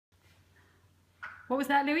What was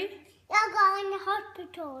that, Louie? You're going to the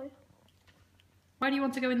hospital. Why do you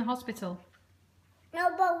want to go in the hospital? No,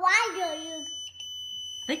 but why do you? Are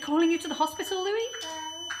they calling you to the hospital, Louie?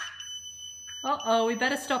 Uh-oh, we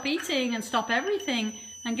better stop eating and stop everything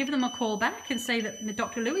and give them a call back and say that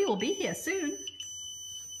Dr. Louie will be here soon.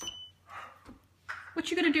 What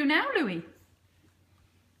you going to do now, Louie?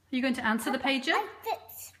 Are you going to answer the pager? I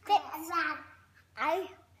fix. Fix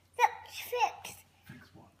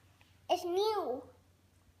what? It's new.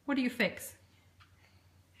 What do you fix?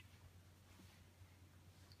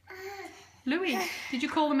 Louie, did you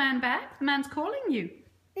call the man back? The man's calling you.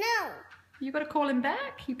 No. You got to call him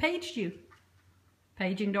back. He paged you.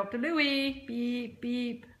 Paging Dr. Louie. Beep,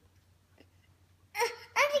 beep.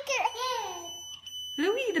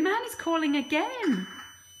 Louie, the man is calling again.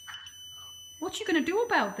 What you going to do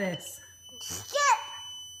about this? Skip.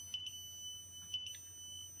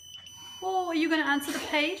 Oh, are you going to answer the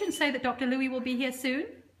page and say that Dr. Louie will be here soon?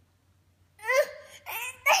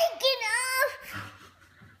 Take it off.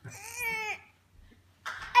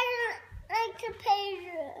 I don't like the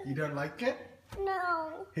pager. You don't like it?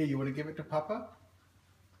 No. Here, you want to give it to Papa?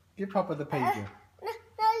 Give Papa the pager. No,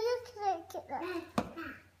 you take it off.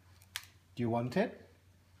 Do you want it?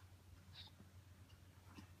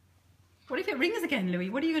 What if it rings again, Louie?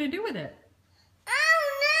 What are you going to do with it?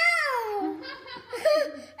 Oh, no.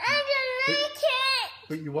 I don't like it.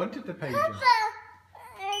 But you wanted the pager. Papa.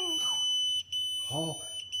 Oh,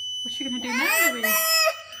 What's you going to do now, Louie?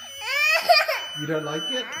 you don't like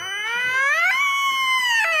it?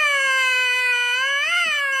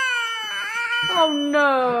 Oh,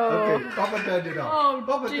 no. Okay, Papa turned it off. Oh,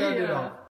 Papa turned it dear. off.